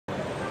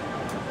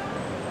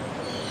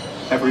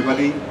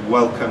everybody,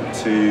 welcome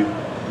to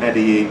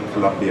Medellin,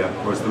 Colombia,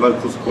 or as the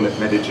locals call it,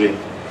 Medellin.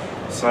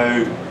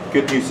 So,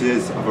 good news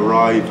is I've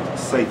arrived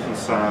safe and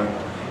sound.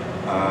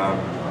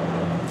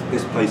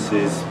 This place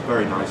is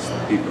very nice,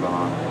 the people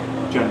are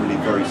generally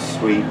very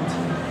sweet,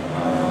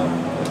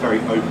 they're very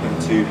open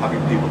to having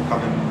people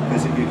come and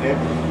visit you here.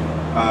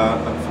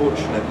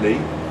 Unfortunately,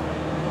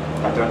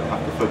 I don't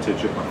have the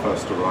footage of my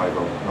first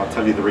arrival, and I'll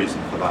tell you the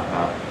reason for that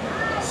now.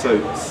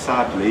 So,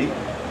 sadly,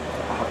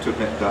 I have to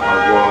admit that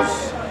I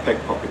was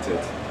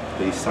pickpocketed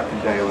the second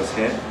day I was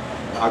here.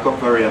 I got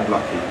very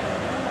unlucky.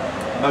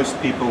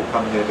 Most people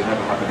come here, they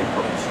never have any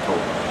problems at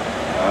all.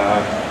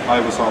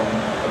 I was on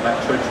a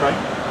metro train.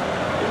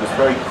 It was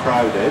very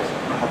crowded.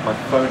 I had my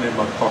phone in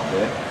my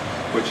pocket,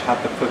 which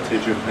had the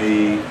footage of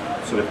me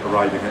sort of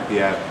arriving at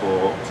the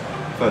airport,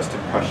 first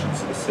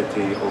impressions of the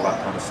city, all that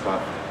kind of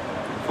stuff.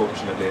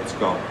 Unfortunately, it's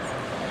gone.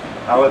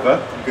 However,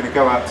 I'm going to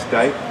go out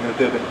today. I'm going to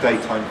do a bit of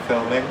daytime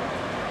filming.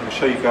 I'm going to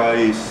show you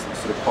guys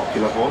sort of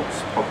popular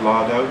haunts,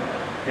 Poblado,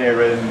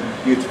 here in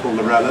beautiful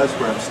Laureles,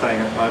 where I'm staying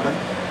at the moment.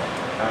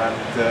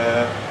 And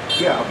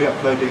yeah, I'll be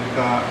uploading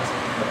that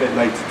a bit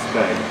later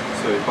today.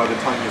 So by the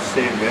time you're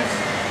seeing this,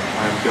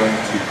 I'm going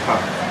to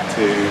cut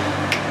to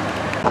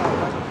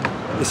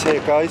this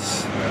here,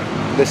 guys.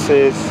 This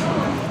is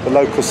the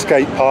local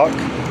skate park.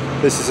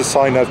 This is a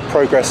sign of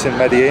progress in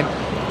Medellin.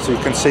 So you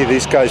can see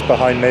these guys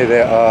behind me,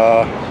 they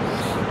are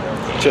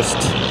just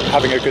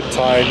having a good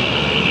time.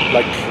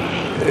 Like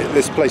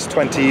this place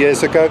 20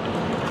 years ago,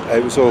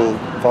 it was all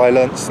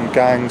violence and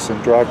gangs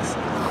and drugs.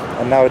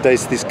 And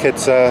nowadays these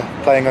kids are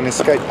playing on a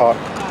skate park,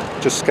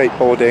 just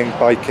skateboarding,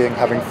 biking,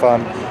 having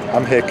fun.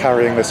 I'm here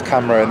carrying this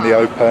camera in the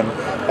open.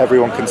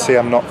 Everyone can see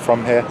I'm not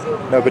from here.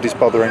 Nobody's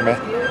bothering me.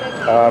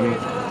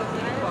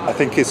 I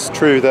think it's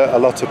true that a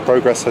lot of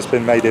progress has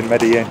been made in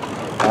Medellin,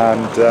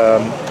 and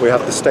we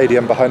have the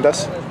stadium behind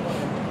us.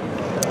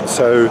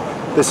 So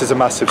this is a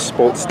massive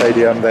sports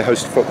stadium. They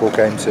host football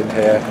games in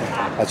here.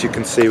 As you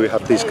can see, we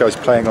have these guys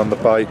playing on the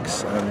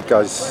bikes and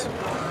guys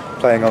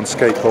playing on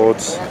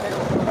skateboards.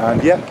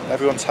 And yeah,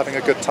 everyone's having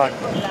a good time.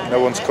 No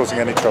one's causing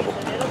any trouble.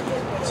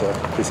 So,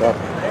 peace out.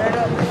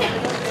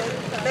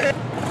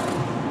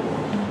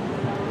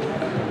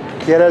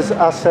 ¿Quieres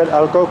hacer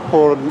algo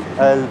por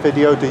el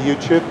video de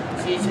YouTube?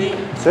 Sí, sí.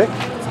 ¿Sí?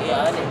 Sí,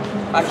 dale.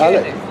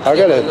 Dale,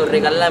 hágale. Nos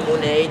regalan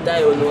monedita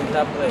y uno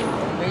trapo.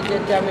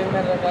 ¿Viste? A mí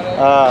me regalan.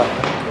 Ah,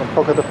 un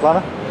poco de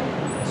plana.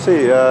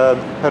 Sí,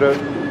 pero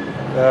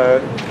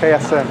 ¿qué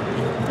hacen?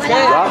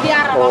 ¿Rap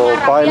o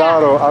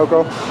bailar o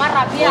algo?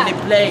 Money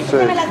play. Sí.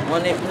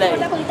 Money play.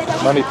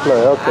 Money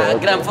play, okay.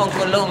 Gran from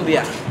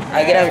Colombia.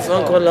 Gran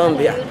from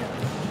Colombia.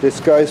 This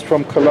guy's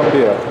from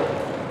Colombia.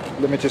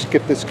 Let me just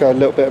give this guy a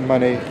little bit of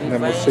money and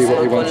then we'll see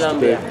what he wants to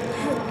do.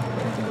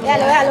 Yo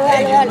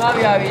no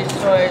había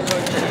visto eso,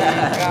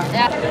 chica.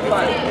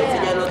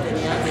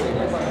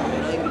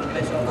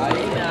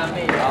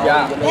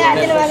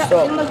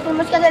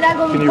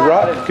 Can you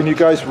rap? Can you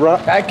guys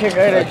rap?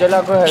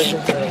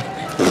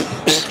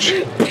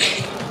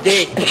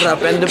 Sí,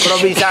 rapeando,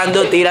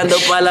 improvisando, tirando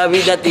pa' la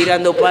vida,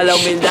 tirando pa' la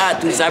humildad.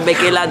 Tú sabes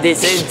que la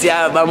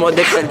decencia, vamos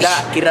de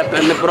verdad. Aquí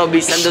rapeando,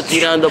 improvisando,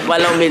 tirando pa'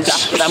 la humildad.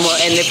 Estamos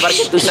en el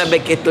parque, tú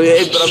sabes que estoy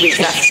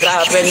improvisando.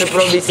 Rapeando,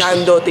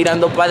 improvisando,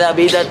 tirando pa' la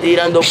vida,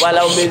 tirando pa'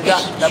 la humildad.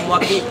 Estamos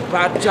aquí,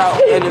 parchados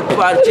en el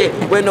parche.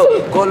 Bueno,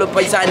 con los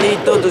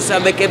paisanitos, tú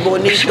sabes que es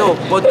bonito.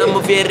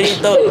 Botamos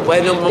fierritos,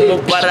 bueno,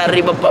 vamos para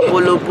arriba, pa'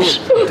 Pulupu.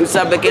 Tú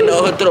sabes que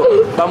nosotros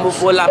vamos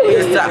por la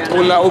pista,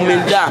 con la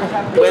humildad.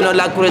 Bueno,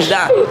 la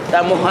crueldad.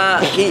 Estamos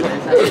aquí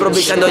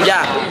improvisando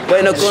ya.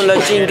 Bueno, con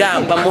los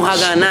chingas vamos a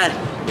ganar.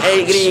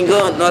 El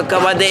gringo no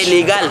acaba de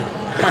ligar.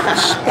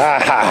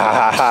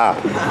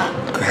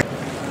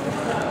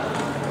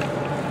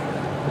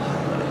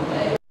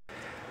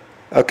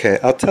 Okay,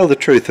 I'll tell the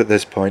truth at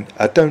this point.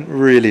 I don't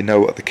really know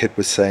what the kid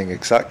was saying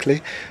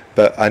exactly,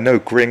 but I know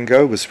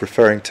gringo was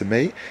referring to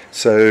me,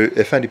 so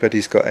if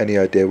anybody's got any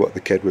idea what the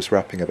kid was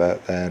rapping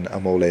about, then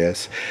I'm all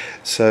ears.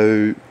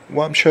 So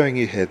what I'm showing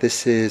you here,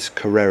 this is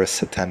Carrera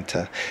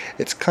 70.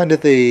 It's kind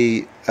of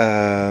the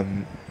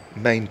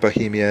main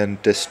Bohemian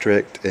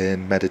district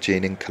in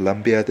Medellin in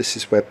Colombia. This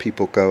is where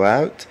people go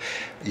out.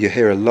 You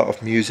hear a lot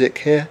of music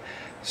here.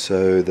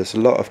 So there's a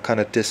lot of kind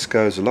of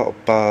discos, a lot of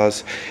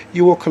bars.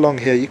 You walk along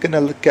here, you're going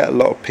to get a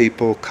lot of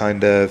people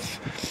kind of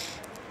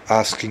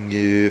asking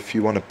you if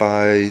you want to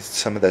buy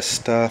some of their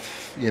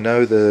stuff. You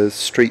know, the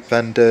street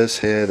vendors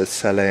here, they're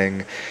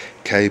selling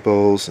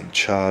cables and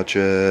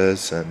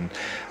chargers and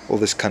all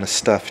this kind of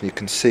stuff. And you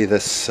can see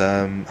this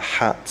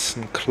hats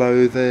and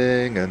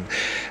clothing, and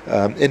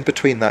in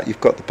between that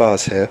you've got the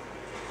bars here.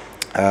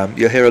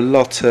 You'll hear a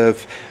lot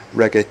of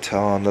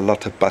reggaeton, a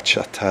lot of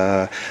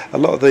bachata, a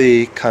lot of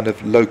the kind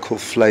of local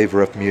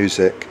flavour of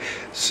music.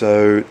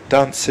 So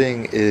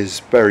dancing is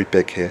very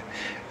big here.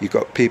 You've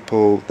got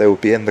people, they will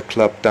be in the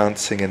club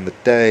dancing in the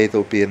day,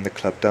 they'll be in the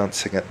club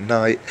dancing at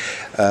night.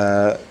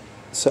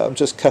 So I'm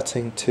just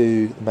cutting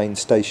to the main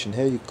station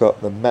here. You've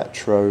got the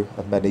metro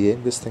of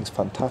Medellin. This thing's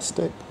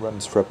fantastic.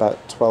 Runs for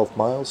about 12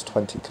 miles,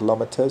 20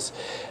 kilometers,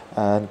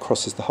 and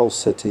crosses the whole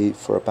city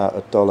for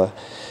about $1.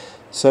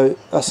 So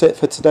that's it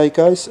for today,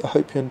 guys. I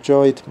hope you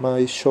enjoyed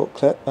my short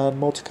clip, and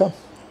more to come.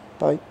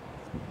 Bye.